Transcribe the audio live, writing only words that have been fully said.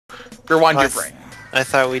Rewind your brain. I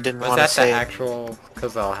thought we didn't want to Was that say... the actual...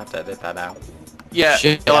 Because I'll have to edit that out. Yeah,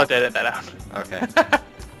 Shit. you'll have to edit that out. Okay.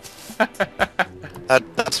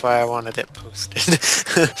 That's why I wanted it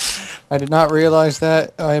posted. I did not realize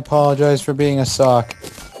that. I apologize for being a sock.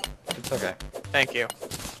 It's okay. Thank you.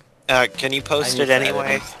 Can you post I it used to edit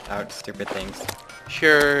anyway? out stupid things.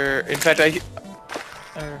 Sure. In fact,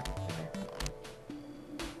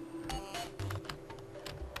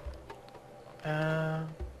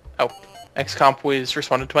 oh, XComp was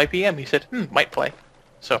responded to my PM. He said, might play.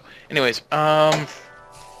 So, anyways, Fran.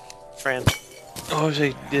 what was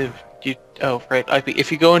I, oh, right, IP.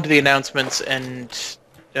 If you go into the announcements and,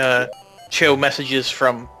 show messages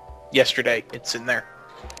from yesterday, it's in there.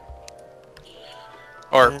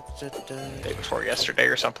 Or day before yesterday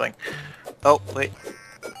or something. Oh, wait.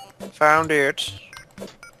 Found it.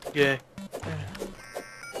 Yeah.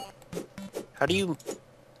 How do you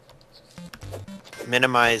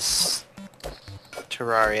minimize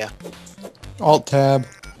Terraria? Alt-tab.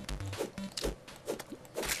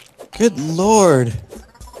 Good lord.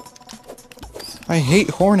 I hate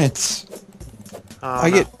hornets. I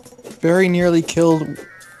no. get very nearly killed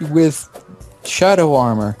with shadow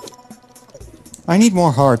armor. I need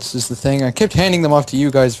more hearts is the thing. I kept handing them off to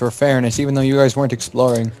you guys for fairness, even though you guys weren't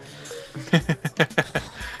exploring.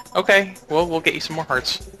 Okay, well, we'll get you some more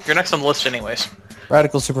hearts. You're next on the list anyways.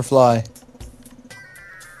 Radical Superfly.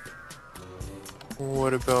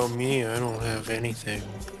 What about me? I don't have anything.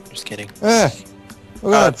 Just kidding. Ah! Oh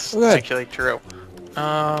god, That's oh god. actually true.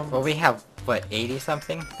 Well, we have, what, 80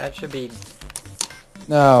 something? That should be...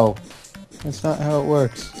 No. That's not how it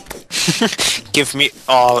works. Give me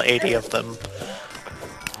all 80 of them.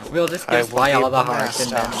 We'll just I give will Spy be all the able to hearts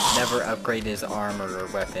and then master. never upgrade his armor or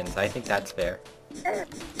weapons. I think that's fair.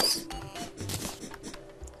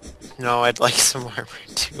 No, I'd like some armor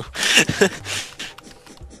too.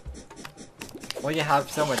 Well, you have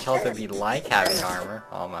so much health it'd be like having armor,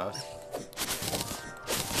 almost.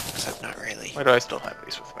 Except not really. Why do I still have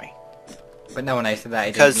these with me? But no, when I said that, I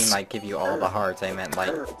didn't Because- mean like give you all the hearts. I meant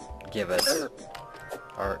like give us,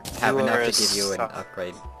 or have You enough are to a give you an suck.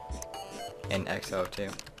 upgrade in XO too.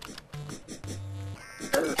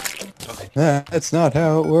 Okay. That's not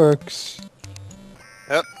how it works.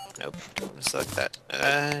 Oh, nope. Don't want to select that.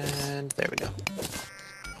 And there we go.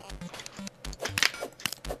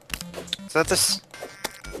 Is that this?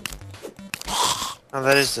 Oh,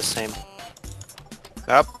 that is the same.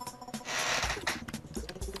 Up.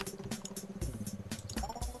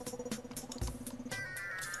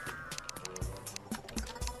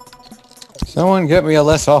 Someone get me a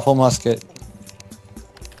less awful musket.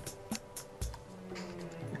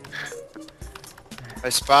 I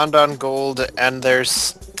spawned on gold, and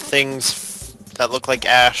there's things that look like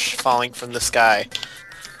ash falling from the sky.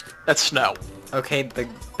 That's snow. Okay, the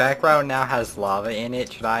background now has lava in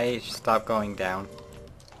it. Should I stop going down?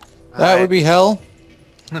 That would be hell.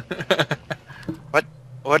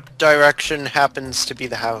 What direction happens to be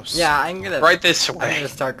the house? Yeah, I'm gonna. Right this I'm way. gonna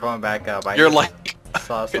start going back up. I You're just like...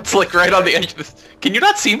 saw something. It's like right on the edge of this... Can you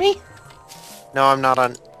not see me? No, I'm not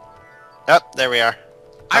on... Oh, there we are.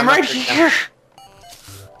 I'm up right there now. here!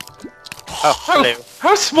 Oh, hello.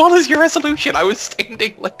 How small is your resolution? I was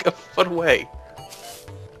standing like a foot away.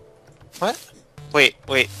 What? Wait,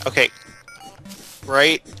 okay.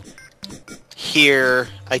 Right here,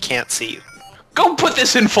 I can't see you. Go put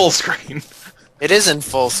this in full screen! It is in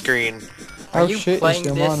full screen. Are How you shit is playing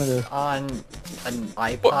your this monitor? on an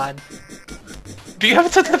iPod? Do you have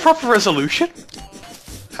it set to the proper resolution?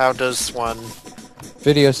 How does one...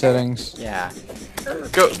 Video settings. Yeah.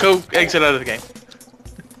 Go exit out of the game.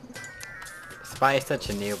 Spy is such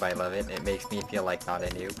a noob, I love it. It makes me feel like not a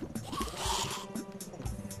noob.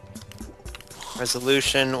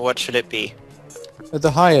 Resolution, what should it be? At the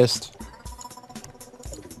highest.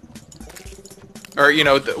 Or, you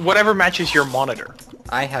know, whatever matches your monitor.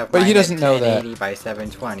 I have But he mine doesn't at know that. 1080 by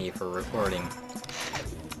 720 for recording.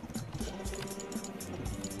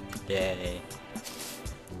 Yay.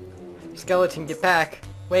 Skeleton, get back!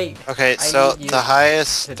 Wait! Okay, I so need you the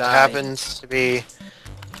highest to die. happens to be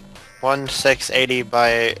 1680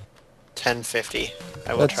 by 1050.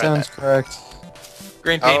 I will That try sounds that. correct.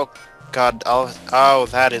 Green paint. Oh god, oh,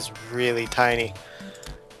 that is really tiny.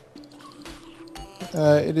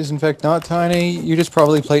 It is in fact not tiny. You just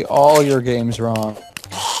probably play all your games wrong.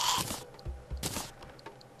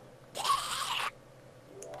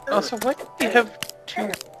 Also, why do we have two...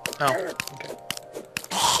 Oh, okay.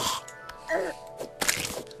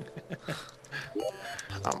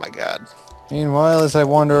 Oh my god. Meanwhile, as I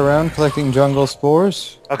wander around collecting jungle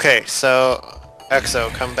spores. Okay, so Exo,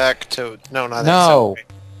 come back to... No, not No.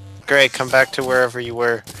 Exo. Gray, come back to wherever you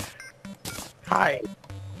were. Hi.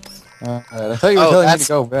 I thought you were Oh, telling me to that's-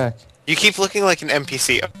 go back. You keep looking like an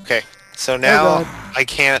NPC. Okay, so Oh, now God. I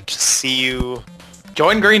can't see you.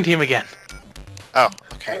 Join green team again. Oh,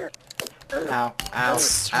 okay. Ow, ow,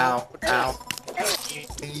 ow, ow.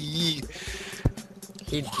 He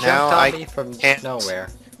jumped Now on I me from can't. nowhere.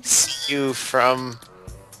 See you from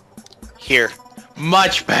here.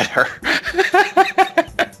 Much better.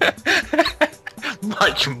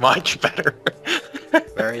 much better.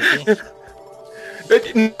 Where is he?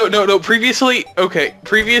 No. Previously,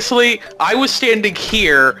 I was standing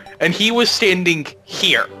here, and he was standing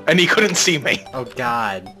here, and he couldn't see me. Oh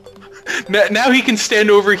god. Now he can stand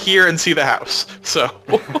over here and see the house. So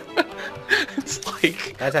it's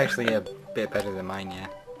like, That's actually a bit better than mine, yeah.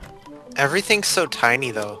 Everything's so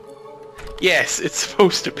tiny though. yes, it's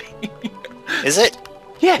supposed to be. Is it?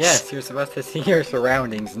 Yes. Yes, you're supposed to see your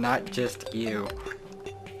surroundings, not just you.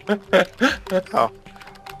 Oh.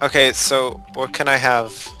 Okay, so what can I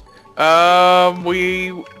have?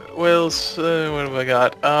 We will. What have I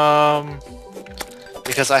got?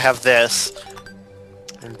 Because I have this,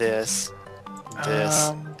 and this, and this,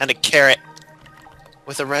 Um, and a carrot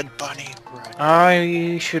with a red bunny. Right.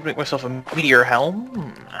 I should make myself a meteor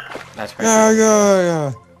helm. That's right.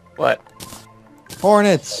 Yeah. What?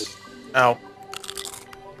 Hornets. Oh.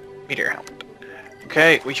 Meteor helm.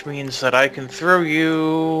 Okay, which means that I can throw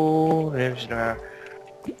you...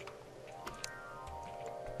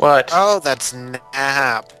 What? Oh, that's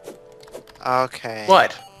nap. Okay.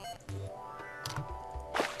 What?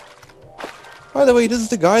 By the way, does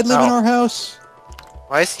the guide live in Oh. our house?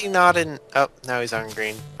 Why is he not in? Oh, now he's on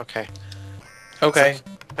green. Okay. Okay,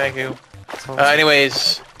 thank you. So-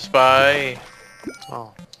 Anyways, spy.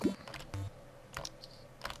 oh.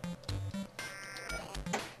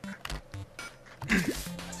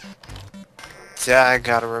 Yeah, I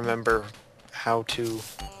gotta remember how to.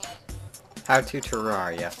 How to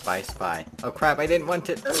Terraria by Spy. Oh crap, I didn't want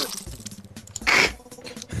to...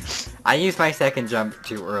 I used my second jump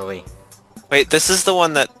too early. Wait, this is the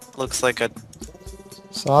one that looks like a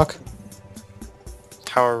Sock.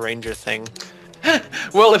 Power Ranger thing.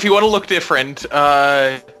 Well, if you want to look different,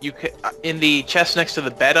 you can, in the chest next to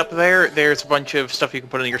the bed up there, there's a bunch of stuff you can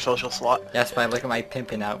put in your social slot. Yes, Spy, look at my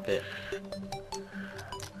pimpin' outfit.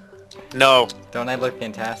 No, Don't I look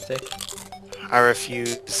fantastic? I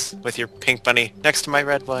refuse. With your pink bunny next to my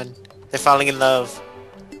red one. They're falling in love.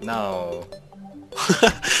 No.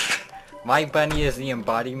 My bunny is the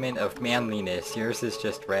embodiment of manliness. Yours is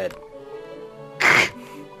just red.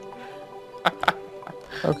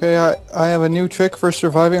 Okay, I have a new trick for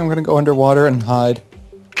surviving. I'm gonna go underwater and hide.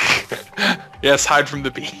 Yes, hide from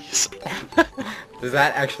the bees. Does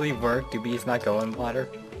that actually work? Do bees not go in water?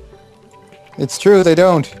 It's true, they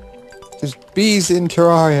don't. These bees in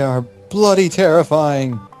Terraria are bloody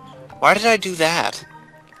terrifying. Why did I do that?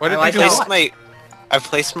 What did I you like do? that. I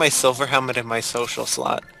placed my silver helmet in my social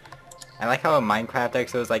slot. I like how in Minecraft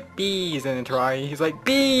Exo is like, bees, and in Terraria he's like,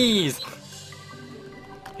 bees!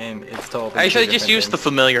 And it's totally I should two just different use the things.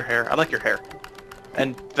 familiar hair. I like your hair.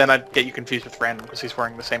 And then I'd get you confused with Random because he's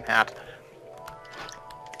wearing the same hat.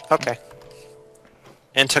 Okay.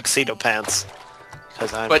 And tuxedo pants.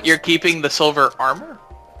 Because I'm. But you're keeping the silver armor?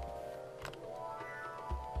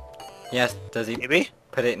 Yes, does he Maybe?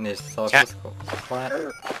 put it in his social Can't- slot?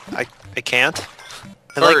 I can't.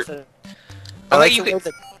 I Or- like the. I Okay, like you the way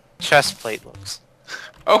the chest plate looks.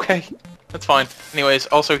 Okay, that's fine. Anyways,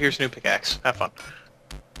 also here's a new pickaxe. Have fun.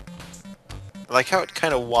 I like how it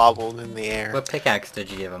kind of wobbled in the air. What pickaxe did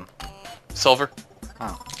you give him? Silver.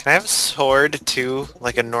 Oh. Can I have a sword too?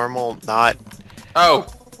 Like a normal, not... Oh,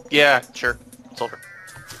 yeah, sure. Silver.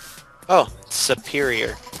 Oh,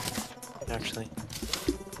 superior. Actually.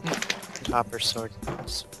 Copper sword.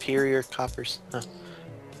 Superior coppers. Huh.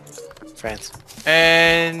 France.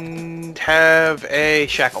 And have a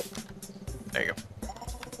shackle. There you go.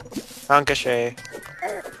 Lancashire.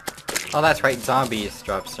 Oh, that's right, zombies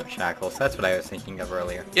drop shackles. That's what I was thinking of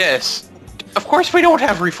earlier. Yes. Of course we don't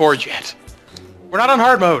have Reforge yet. We're not on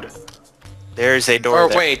hard mode. There's a door Or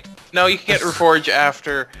there. wait, no, you can get Reforge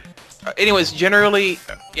after... anyways, generally,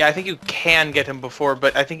 yeah, I think you can get him before,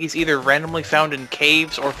 but I think he's either randomly found in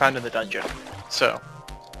caves or found in the dungeon. So...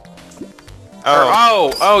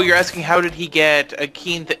 Oh, Oh, you're asking how did he get a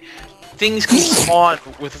keen things can spawn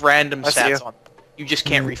with random I see stats you. on them. You just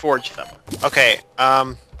can't reforge them. okay.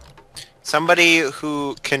 Somebody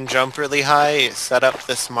who can jump really high set up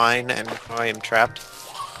this mine and I am trapped.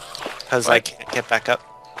 Because I What? can't get back up.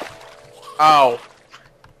 Oh.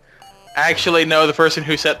 Actually, no, the person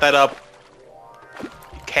who set that up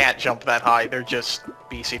can't jump that high. They're just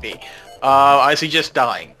BCD. I suggest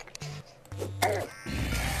dying.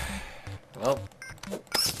 Well,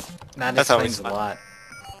 that That's always explains a fun. lot.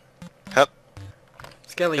 Hup.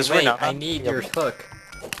 Skelly, 'Cause we're wait, not I on need the your other- hook.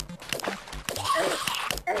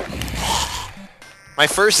 My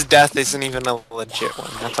first death isn't even a legit one.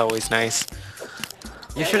 That's always nice.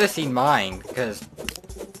 You should have seen mine, because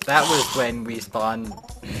that was when we spawned...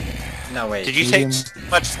 No, wait. Did you take Medium. too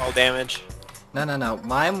much fall damage? No.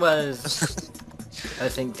 Mine was... I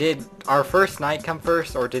think, did our first night come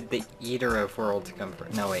first, or did the Eater of Worlds come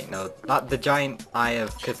first? No, wait, no. Not the giant Eye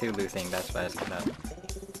of Cthulhu thing, that's what I said, no.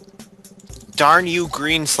 Darn you,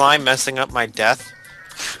 green slime, messing up my death.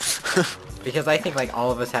 Because I think, like,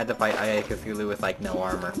 all of us had to fight Eye of Cthulhu with, like, no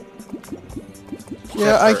armor.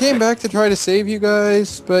 Yeah, I came back to try to save you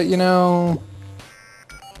guys, but you know,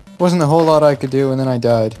 wasn't a whole lot I could do, and then I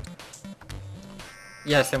died.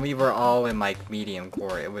 Yes, and we were all in, like, medium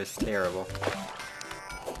core. It was terrible.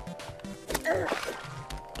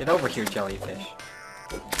 Get over here, jellyfish.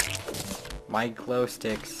 My glow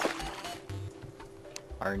sticks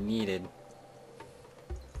are needed.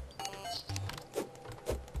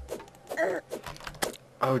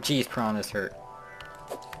 Oh, geez, piranhas hurt.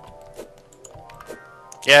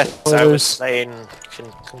 Yes, Oh, I was there's- saying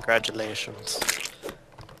congratulations.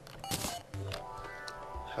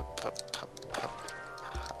 Hup, hup, hup, hup, hup.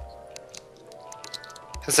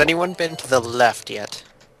 Has anyone been to the left yet?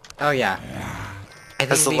 Oh, yeah. I Has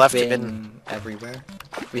think the we've left been been- everywhere.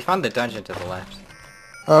 We found the dungeon to the left.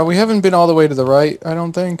 We haven't been all the way to the right, I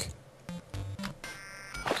don't think.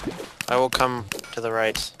 I will come to the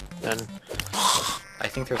right, then. I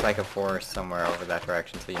think there's like a forest somewhere over that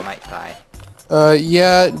direction, so you might die.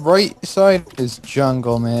 Yeah, right side is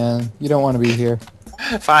jungle, man. You don't want to be here.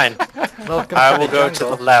 Fine. Welcome I to will the go to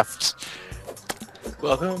jungle. the left.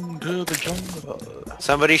 Welcome to the jungle.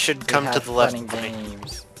 Somebody should We come to have the left. fun with me.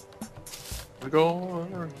 games. We go.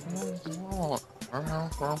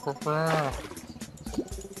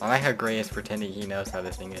 I like how Gray is pretending he knows how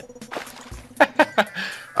to sing it.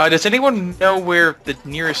 Does anyone know where the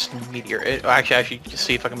nearest meteor is? Actually, I should just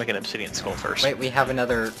see if I can make an obsidian skull first. Wait, we have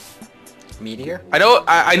another meteor?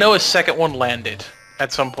 I know a second one landed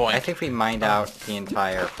at some point. I think we mined out the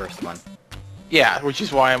entire first one. Yeah, which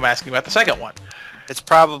is why I'm asking about the second one. It's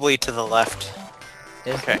probably to the left.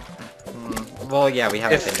 Is- Okay. Well, yeah, we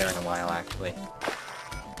haven't If- been there in a while, actually.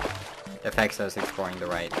 Affects us exploring the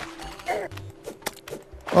right.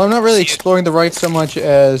 Well, I'm not really exploring the right so much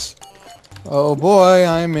as, oh boy,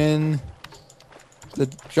 I'm in the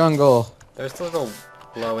jungle. There's a little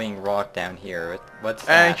glowing rock down here. What's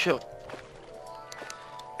that? Actually,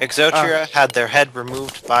 Exotria had their head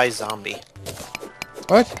removed by zombie.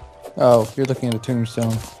 What? Oh, you're looking at a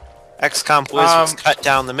tombstone. XComp Wiz was cut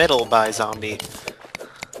down the middle by zombie.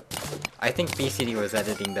 I think BCD was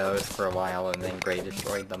editing those for a while and then Gray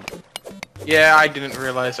destroyed them. yeah, I didn't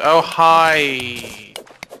realize. Oh, hi,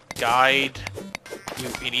 guide. You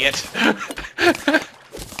idiot.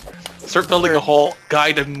 Start building a hole.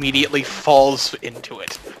 Guide immediately falls into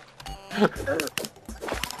it.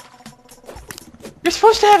 You're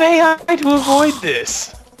supposed to have AI to avoid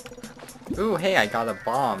this. Ooh, hey, I got a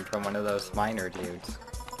bomb from one of those miner dudes.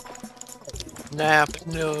 Nap,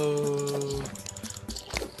 no.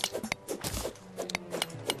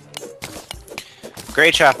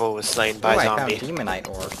 Grey Chapel was slain by Ooh, I found zombie. demonite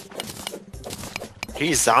ore.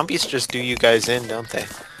 Geez, zombies just do you guys in, don't they?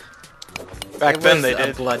 Back It then was they a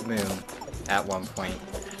did. blood moon at one point.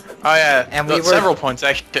 Oh yeah, And we were- several points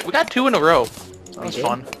actually. We got 2 in a row. That We was did?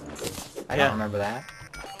 fun. I Yeah. don't remember that.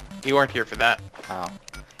 You weren't here for that. Oh.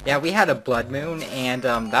 Yeah, we had a blood moon, and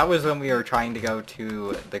that was when we were trying to go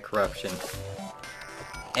to the corruption.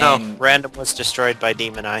 No, And random was destroyed by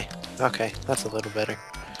Demon Eye. Okay, that's a little better.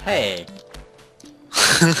 hey,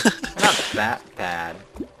 we're not that bad.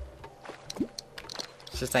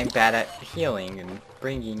 It's just I'm bad at healing and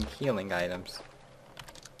bringing healing items.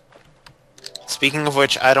 Speaking of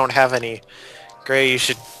which, I don't have any. Gray, you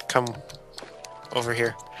should come over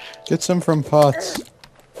here. Get some from pots.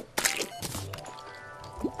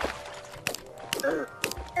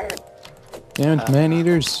 Damn it,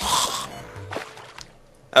 man-eaters.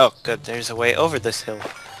 Oh, good, there's a way over this hill.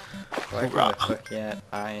 Do I have a hook yet?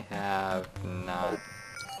 I have not.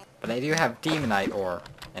 But I do have demonite ore,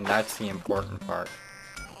 and that's the important part.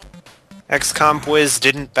 XComp Wiz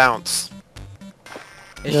didn't bounce.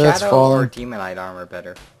 Is Yeah, that's shadow fallen. or demonite armor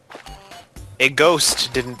better? A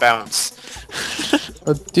ghost didn't bounce.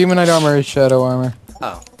 Demonite armor is shadow armor.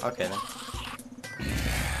 Oh, okay then.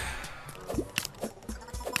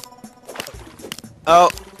 Oh,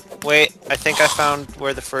 wait, I think I found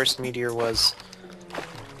where the first meteor was.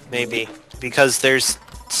 Maybe. Because there's...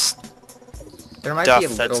 There might Stuff be a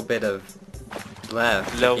that's- little bit of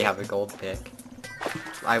left Low. if you have a gold pick.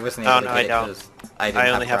 I wasn't Oh, able no, to I get it don't. because I didn't I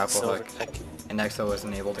have only a have a grapple silver hook. pick. And Exo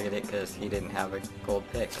wasn't able to get it because he didn't have a gold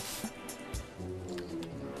pick.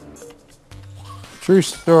 True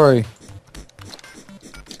story.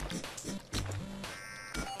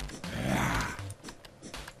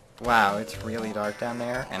 Wow, it's really dark down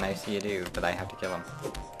there, and I see a dude, but I have to kill him.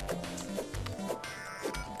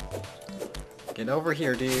 Get over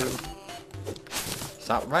here, dude.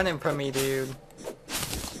 Stop running from me, dude.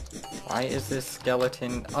 Why is this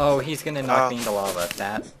skeleton... Oh, he's gonna knock me into lava.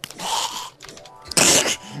 That...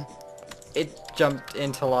 It jumped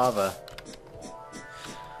into lava.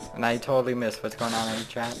 And I totally missed what's going on in the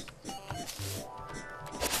chat.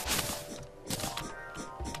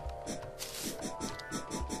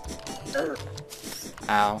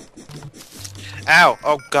 Ow. Ow!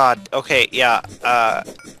 Oh god. Okay, yeah.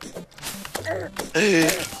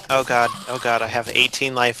 Oh god, I have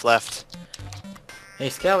 18 life left. Hey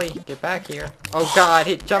Skelly, get back here. Oh god,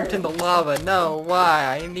 it jumped in the lava. No,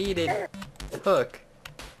 why? I needed a hook.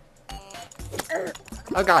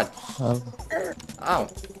 Oh god. Oh. Oh.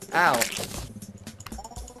 Ow.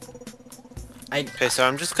 Okay, so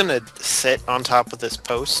I'm just gonna sit on top of this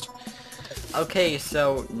post. Okay,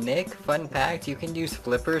 so Nick, fun fact, you can use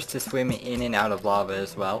flippers to swim in and out of lava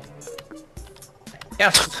as well.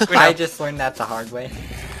 Yeah, we know. I just learned that the hard way.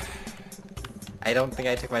 I don't think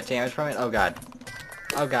I took much damage from it. Oh god.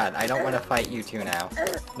 Oh god, I don't want to fight you two now.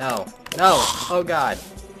 No. No! Oh god.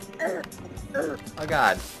 Oh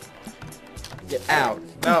god. Get out.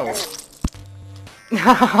 No.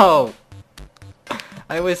 No!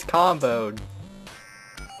 I was comboed.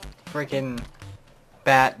 Freaking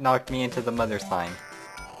bat knocked me into the mother slime.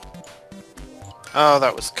 Oh,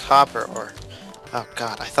 that was copper ore. Oh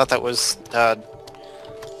god, I thought that was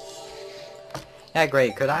Yeah,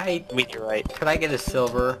 great. Could I meteorite. get a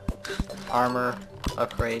silver armor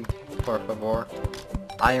upgrade, por favor?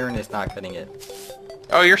 Iron is not cutting it.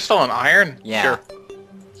 Oh, you're still in iron? Yeah. Sure.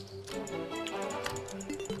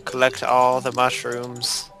 Collect all the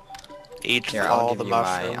mushrooms. Eat Here, I'll all give the you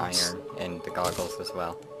mushrooms. my iron and the goggles as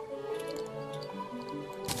well.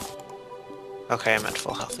 Okay, I'm at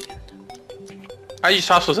full health again. I just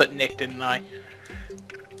tossed those at Nick, didn't I?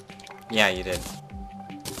 Yeah, you did.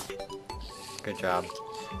 Good job.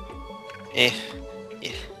 Eh.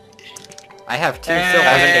 I have 2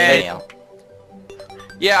 Hey. silver chainmail.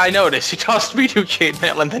 Yeah, I noticed. He tossed me to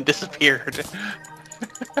chainmail and then disappeared.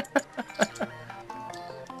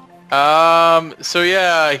 So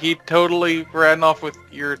yeah, he totally ran off with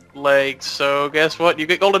your legs, so guess what? You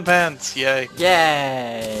get golden pants! Yay.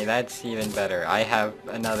 Yay! That's even better. I have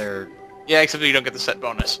another... Yeah, except you don't get the set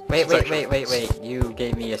bonus. Wait. It's actually- You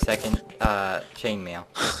gave me a second, chainmail.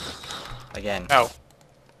 Again. Oh.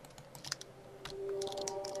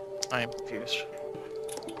 I am confused.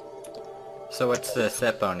 So what's the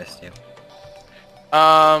set bonus do?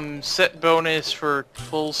 Set bonus for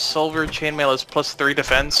full silver chainmail is +3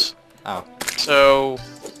 defense. Oh, So,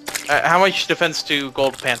 how much defense do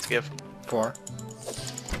gold pants give? 4.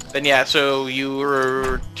 Then yeah, so you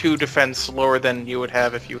were 2 defense lower than you would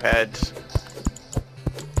have if you had...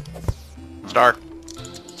 Star.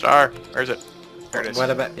 Where is it? There it is. What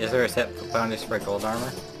about... Is there a set bonus for gold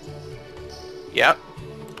armor? Yep.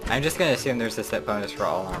 I'm just gonna assume there's a set bonus for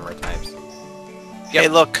all armor types. Hey,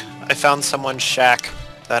 look! I found someone's shack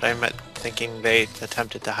that I'm thinking they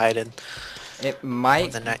attempted to hide in. It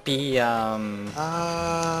might the night- be, Okay.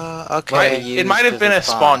 Right. It might have been a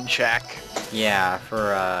spawn shack. Yeah,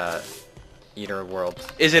 for, Eater of Worlds.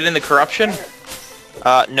 Is it in the corruption?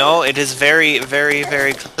 No, it is very, very,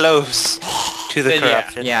 very close to the Then yeah.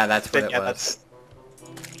 corruption. Yeah, that's what Then it yeah, was.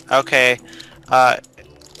 that's... Okay.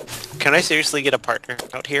 Can I seriously get a partner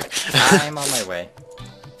out here? I'm on my way.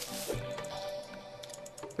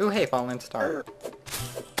 Ooh, hey, Fallen Star.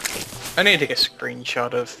 I need to take a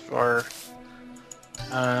screenshot of our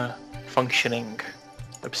functioning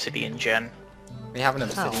obsidian gen. We have an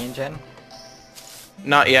obsidian gen?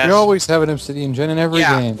 Not yet. You always have an obsidian gen in every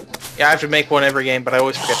Yeah. game. Yeah, I have to make one every game, but I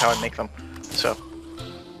always forget how I make them. So,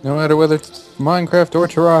 No matter whether it's Minecraft or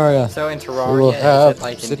Terraria. So in We'll Terraria, have is it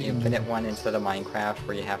like an obsidian. infinite one instead of Minecraft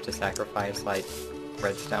where you have to sacrifice, like,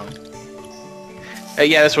 redstone?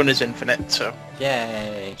 yeah, this one is infinite, so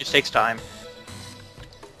Yay! it just takes time.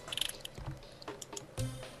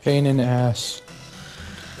 Pain in the ass.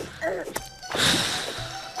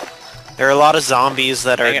 There are a lot of zombies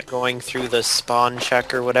that Dang are it. going through the spawn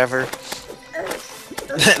check or whatever.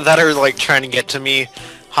 That are like trying to get to me.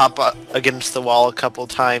 Hop up against the wall a couple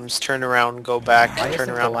times, turn around, go back, Why turn isn't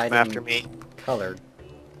the around, come lighting after me. colored?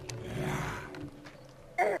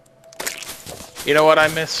 You know what I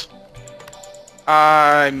miss?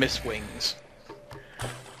 I miss wings.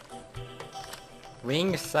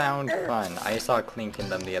 Wings sound fun. I saw Clink in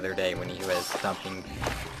them the other day when he was dumping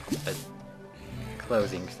a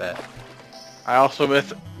closing set. I also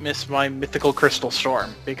miss my mythical crystal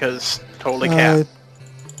storm because totally cap.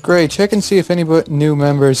 Great, check and see if any new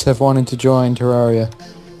members have wanted to join Terraria.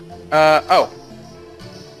 Oh.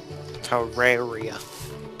 Terraria.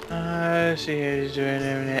 See, he's doing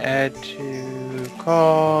an add to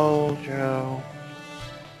call Joe.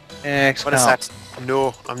 X What is that?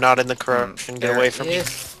 No, I'm not in the corruption. Get away from me. There is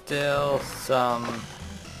still some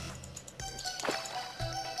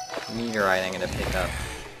meteorite I'm gonna pick up.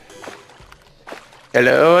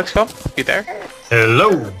 Hello, XCOM? You there?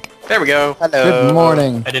 Hello! There we go. Hello. Good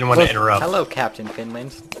morning. I didn't want to interrupt. Hello, Captain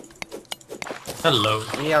Finland. Hello.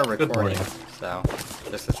 We are Good recording, morning. so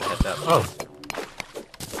just as a heads up. Oh,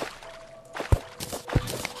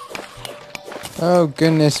 Oh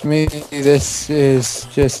goodness me, this is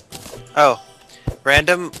just... Oh.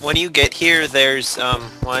 Random, when you get here, there's,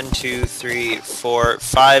 1, 2, 3, 4,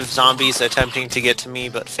 5 zombies attempting to get to me,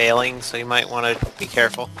 but failing, so you might want to be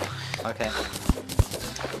careful. Okay.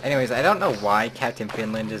 Anyways, I don't know why Captain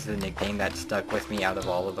Finland is the nickname that stuck with me out of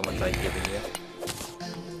all of the ones I've given you.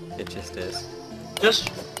 It just is. just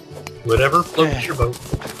whatever floats your boat.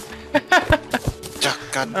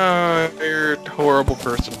 God. You're a horrible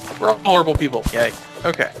person. We're all horrible people. Yay.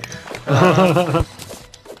 Okay.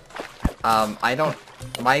 I don't...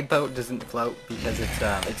 My boat doesn't float because it's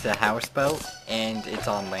a houseboat, and it's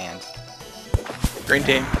on land. Green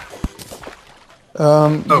team. You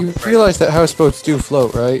right. realize that houseboats do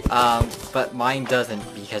float, right? But mine doesn't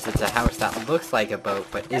because it's a house that looks like a boat,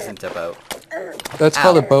 but isn't a boat. That's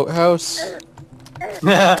called a Ow. boathouse.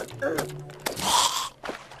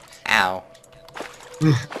 Ow.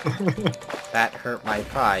 That hurt my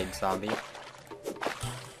pride, zombie.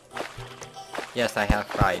 Yes, I have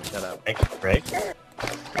pride, shut up. Thanks, Greg.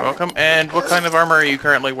 Welcome. And what kind of armor are you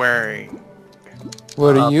currently wearing?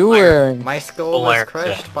 What are you iron. wearing? My skull Full was iron,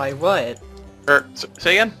 crushed yeah. by what?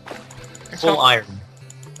 Say again? Full iron.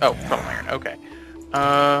 Oh, full iron. Okay.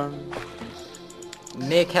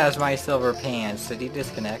 Nick has my silver pants. Did he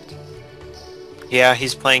disconnect? Yeah,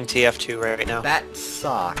 he's playing TF2 right now. That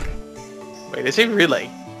sock. Wait, is he really?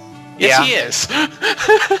 Yes, Yeah. he is.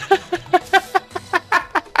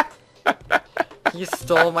 He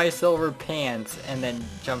stole my silver pants and then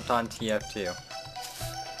jumped on TF2.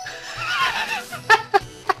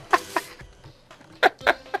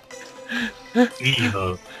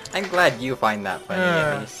 Evil. I'm glad you find that funny,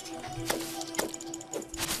 at least.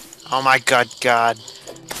 Oh my god.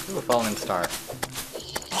 Ooh, a fallen star.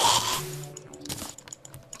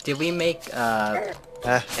 Did we make,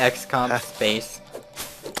 XCOM space,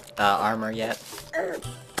 armor yet?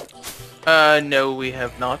 No, we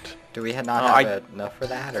have not. Do we not have enough for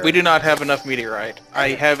that, or? We do not have enough meteorite. I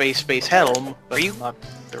have a space helm, but not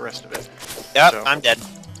the rest of it. Yep, So- I'm dead.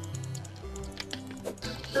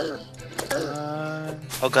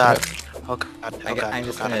 Oh god. Oh god. Oh god. I'm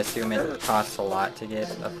just oh god. gonna assume it costs a lot to get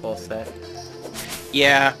a full set.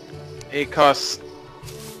 Yeah, it costs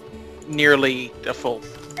nearly a full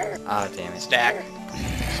Oh, damn it. stack.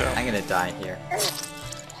 I'm gonna die here.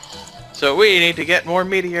 So we need to get more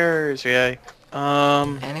meteors. Yay.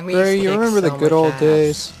 Enemies Ray, you kick remember the so good much old ass.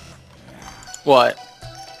 days? What?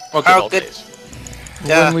 What good How old good- days?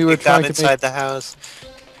 Yeah, When we were get down trying to inside make, the house.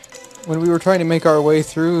 when we were trying to make our way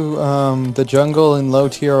through the jungle in low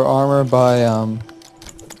tier armor by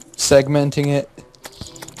segmenting it,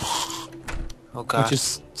 Oh god. which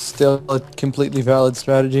is still a completely valid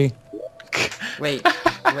strategy. Wait,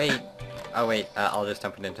 wait. Oh wait, I'll just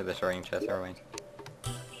dump it into the storing chest, never mind.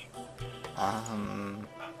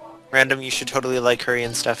 Random, you should totally like hurry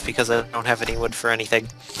and stuff because I don't have any wood for anything.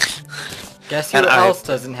 Guess who And I- else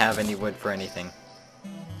doesn't have any wood for anything?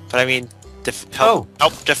 But I mean, help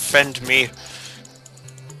defend me.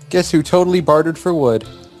 Guess who totally bartered for wood?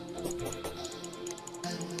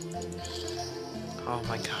 Oh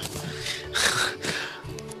my god.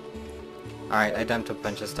 Alright, I dumped a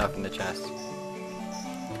bunch of stuff in the chest.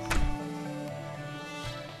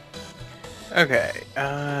 Okay,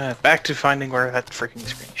 back to finding where that freaking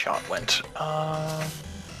screenshot went.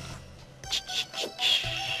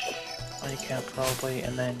 I can't probably,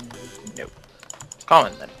 and then nope.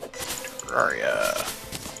 Common then. Terraria.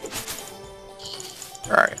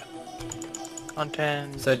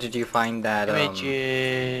 Content. So did you find that, Images.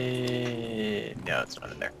 No, it's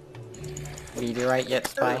not in there. meteorite yet,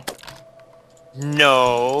 Spy?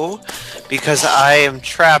 No, because I am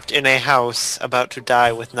trapped in a house about to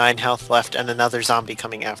die with 9 health left and another zombie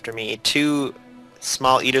coming after me. 2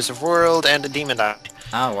 small eaters of world and a demon eye.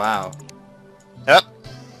 Oh, wow.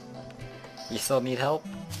 still need help?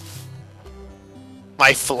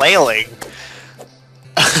 My flailing.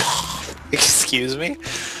 Excuse me?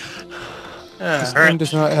 This game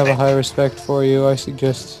does not have a high respect for you. I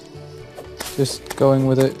suggest just going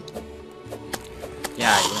with it.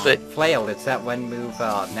 Yeah, you know, But- flail, it's that one move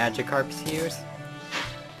Magikarps use.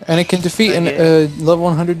 And it can defeat an level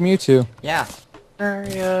 100 Mewtwo. Yeah,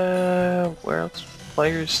 Terraria, where else?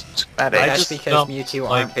 Players I schematic. that's just because dumped, Mewtwo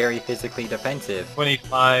like- aren't very physically defensive.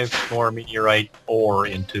 25 more meteorite ore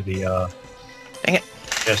into the Dang it.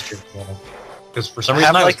 gesture. Because for some I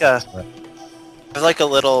reason have I was like I have like a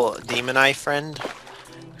little demon eye friend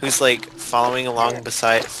who's like following along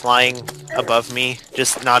beside, flying above me,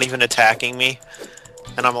 just not even attacking me,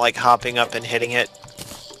 and I'm like hopping up and hitting it.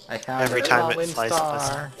 I found Every a time it fallen flies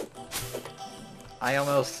star. I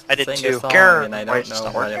almost I did sang too. a song Grr, and I wait, don't know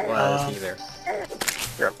stop what it working. was either.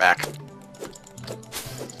 You're back.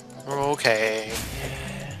 Okay.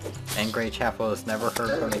 And Great Chapel is never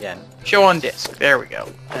heard from again. Show on disk. There we go.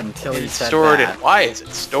 Until he It's said stored that. in. Why is it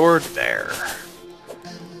stored there?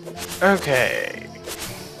 Okay.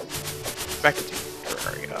 Back to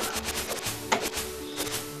Terraria.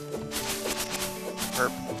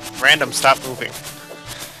 Random, stop moving.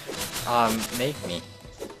 Make me.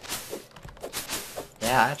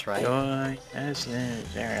 Yeah, that's right. Join as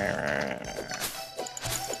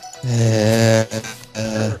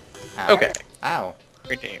Ow. Okay. Ow.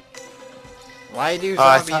 Redeem. Why do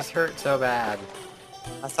I zombies hurt so bad?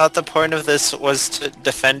 I thought the point of this was to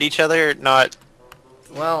defend each other, not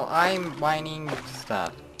I'm mining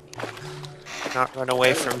stuff. run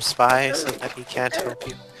away from Spy so that he can't help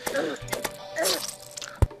you.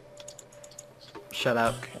 Shut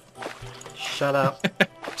up. Shut up.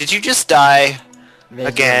 Did you just die? Maybe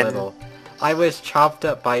Again. A little. I was chopped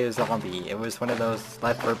up by a zombie. It was one of those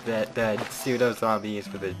Left 4 Dead pseudo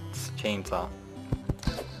zombies with a chainsaw.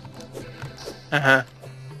 Uh-huh.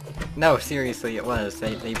 No, seriously, it was.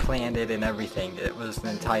 They planned it and everything. It was an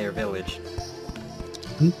entire village.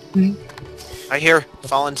 I hear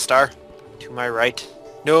fallen star to my right.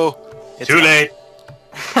 No, it's Too not. late.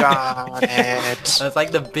 Got it. That's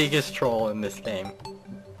like the biggest troll in this game.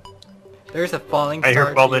 There's a falling I hear star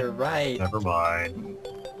to fallen. your right. Never mind.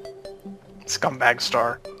 Scumbag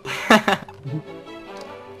star.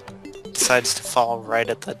 Decides to fall right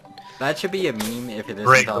at the. That should be a meme if it isn't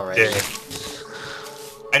Break of already. day.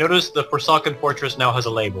 I noticed the Forsaken Fortress now has a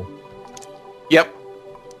label. Yep.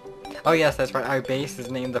 Oh yes, that's right. Our base is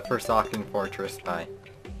named the Forsaken Fortress by.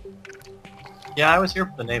 Yeah, I was here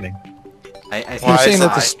for the naming. I You're Why saying is that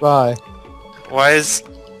the I- spy. Why is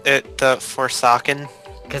it the Forsaken?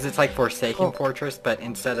 because it's like Forsaken Oh. Fortress, but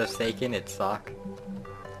instead of Saken, it's Sock.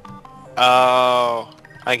 Oh,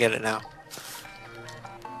 I get it now.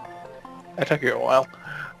 That took you a while.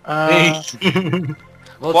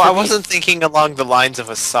 Well, Well, I to be- wasn't thinking along the lines of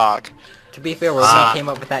a sock. To be fair, when Ah. we came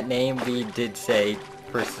up with that name, we did say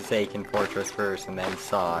Forsaken Fortress first, and then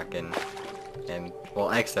Sock, and well,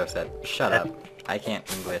 Exo said, "Shut up, I can't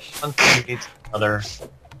English." Something needs another.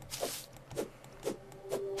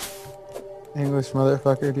 English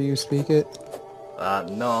motherfucker, do you speak it?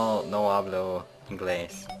 No hablo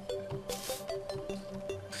inglés.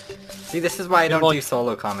 See, this is why I don't do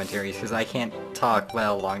solo commentaries, because I can't talk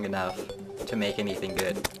well long enough to make anything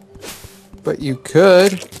good. But you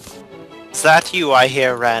could. Is that you I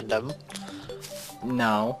hear random?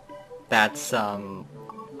 No, that's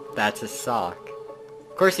a sock.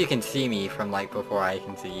 Of course you can see me from like before I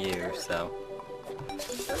can see you, so.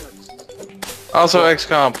 Also,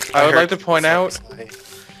 XCOM, I would heard like to point out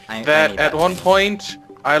I that need at one thing. point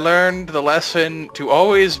I learned the lesson to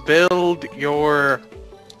always build your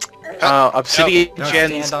obsidian Don't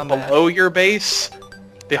gens stand on that. below your base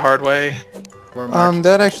the hard way. We're marked.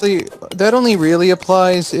 That only really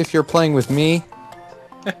applies if you're playing with me.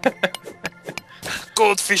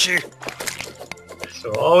 Goldfishy.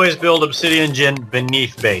 So always build obsidian gen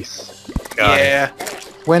beneath base. Got it. Yeah.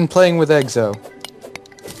 When playing with Exo.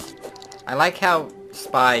 I like how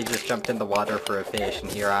Spy just jumped in the water for a fish, and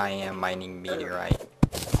here I am mining meteorite.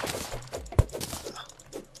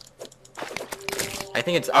 I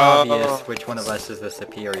think it's obvious which one of us is the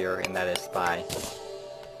superior, and that is Spy.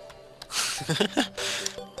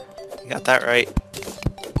 You got that right.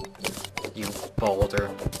 You boulder.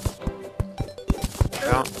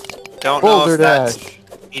 Don't know Boulder if that's Dash.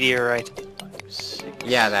 meteorite,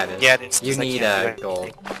 Yeah, that is. Yeah, it is, You 'cause I need can't do gold.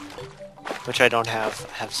 anything. Which I don't have.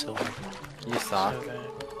 I have silver. You suck.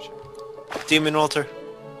 Demon Walter.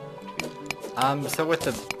 So with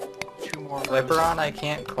the Two more flipper on, I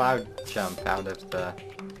can't cloud jump out of the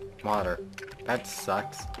water. That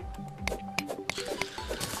sucks.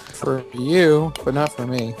 For you, but not for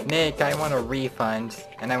me. Nick, I want a refund,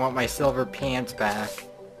 and I want my silver pants back.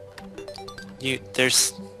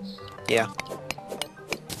 Yeah.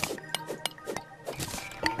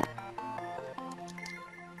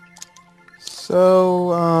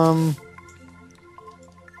 So,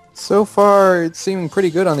 so far it's seeming pretty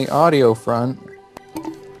good on the audio front.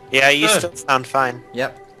 Yeah, you Good. still sound fine.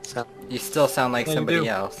 Yep, So, you still sound like Yeah, you somebody do.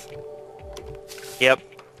 else. yep.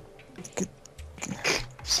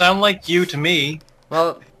 Sound like you to me.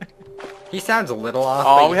 Well, he sounds a little off,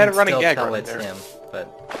 Oh, but we you had can a running still gag tell running it's there. him. But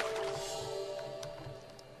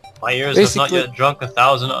My ears have not Basically- yet drunk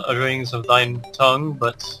 1,000 utterings of thine tongue,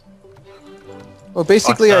 but Well,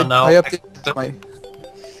 basically, I Rockstar now.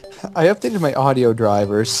 updated my audio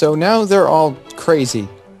drivers, so now they're all crazy.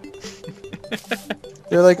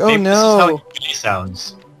 They're like, oh maybe this is how no. it really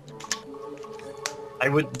sounds. I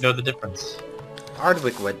wouldn't know the difference.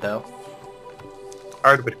 Hardwick would, though.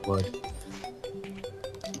 Hardwick would.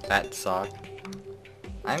 That sucked.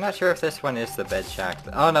 I'm not sure if this one is the bed shack.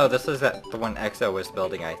 Oh no, this is the one EXO was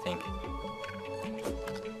building, I think.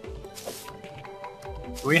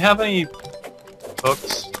 Do we have any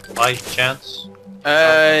books by chance?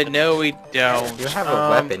 No, we don't. You have a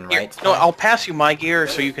weapon, here- right, No, Spy? I'll pass you my gear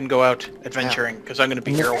so you can go out adventuring, because I'm going to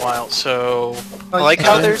be here a while, so... I like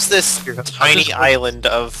how Uh, there's this I'll tiny just- island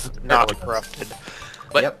of not Careful. corrupted.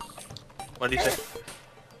 What? Yep. What did you say?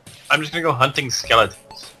 I'm just gonna go hunting skeletons.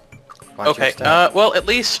 Watch your Okay, step. well, at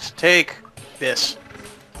least take this.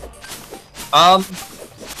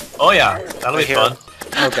 Oh yeah, that'll be Here. fun.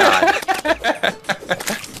 Oh god.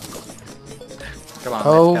 Come on,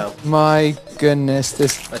 Oh let's go. my goodness,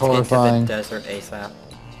 this is Let's get into horrifying. the desert ASAP.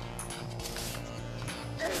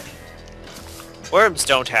 Worms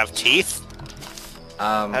don't have teeth.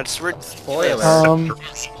 Spoiler.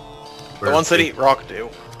 The ones that eat rock do.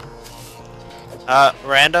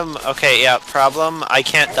 Random. Okay, yeah. Problem. I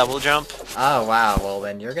can't double jump. Oh wow, well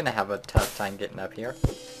then you're gonna have a tough time getting up here.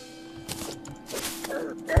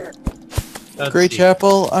 Let's Great see.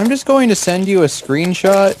 Chapel, I'm just going to send you a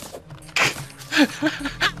screenshot.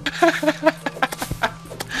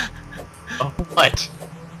 Oh, what?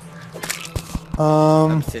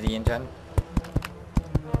 Obsidian gen.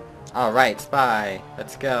 Alright, Spy.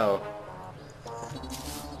 Let's go.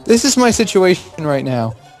 This is my situation right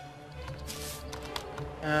now.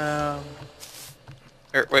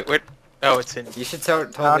 Wait. Oh, it's in... You should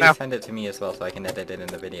totally no. send it to me as well so I can edit it in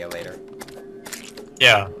the video later.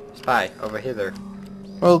 Yeah. Spy, over hither.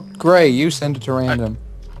 Well, Gray, you send it to random.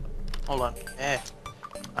 Hold on.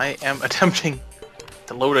 I am attempting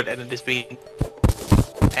to load it and it is being...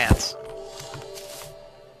 pants.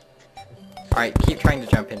 Alright, keep trying to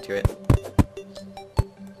jump into it.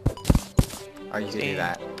 Or you can do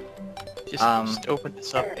that. Just open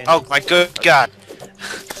this up and... Oh my good god.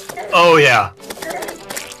 Oh yeah.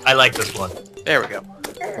 I like this one. There we go.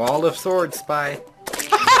 Wall of swords, Spy.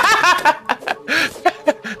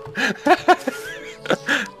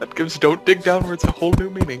 That gives don't dig downwards a whole new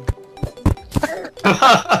meaning.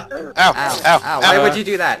 Ow! Ow, Ow! ow, why would you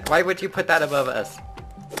do that? Why would you put that above us?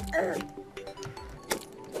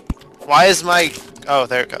 Why is my... Oh,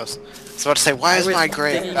 there it goes. I was about to say, why I is was my digging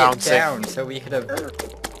grave it bouncing? down so we could have...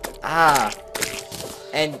 Ah.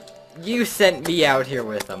 And you sent me out here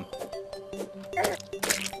with them.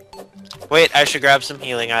 Wait, I should grab some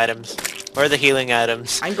healing items. Where are the healing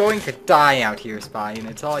items? I'm going to die out here, Spy, and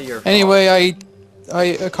it's all your fault. Anyway, I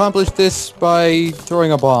accomplished this by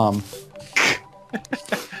throwing a bomb.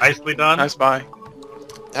 Nicely done. Nice bye.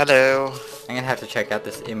 Hello. I'm gonna have to check out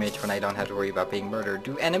this image when I don't have to worry about being murdered.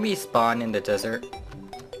 Do enemies spawn in the desert?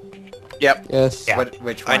 Yep. Yes. Yeah.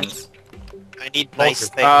 Which I ones? I need nice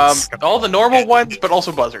Vulgar. things. All the normal ones, but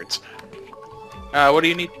also buzzards. What do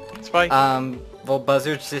you need, Spy? Well,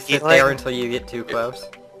 buzzards just sit Healing? there until you get too close.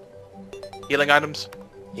 Healing items?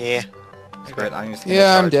 Yeah. Screw it, I'm just gonna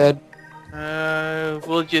Yeah, I'm charge. dead.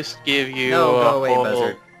 We'll just give you No, a go away, whole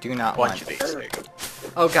buzzard. Do not bunch want. of these. There you go.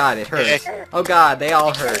 Oh god, it hurts. Oh god, they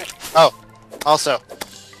all hurt. Oh, also.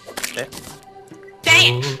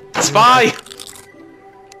 Spy!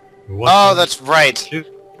 Oh, that's right.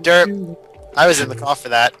 Derp. I was in the call for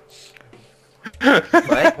that.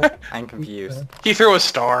 What? I'm confused. He threw a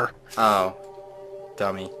star. Oh.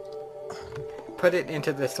 Dummy. Put it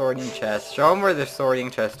into the sorting chest. Show them where the sorting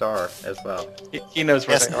chests are, as well. He knows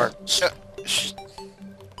where Yes. they are.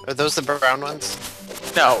 Are those the brown ones?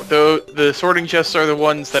 No, the sorting chests are the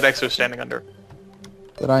ones that Exo's standing under.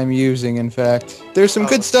 That I'm using, in fact. There's some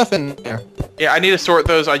good stuff in there. Yeah, I need to sort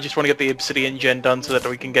those. I just want to get the obsidian gen done so that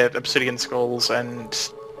we can get obsidian skulls and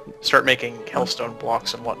start making hellstone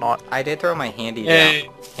blocks and whatnot. I did throw my Yay.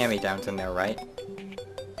 hand-me-downs in there, right?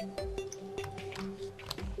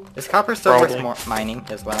 Is copper still worth Probably. more mining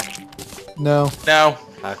as well? No. No.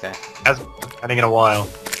 Okay. Hasn't been mining in a while.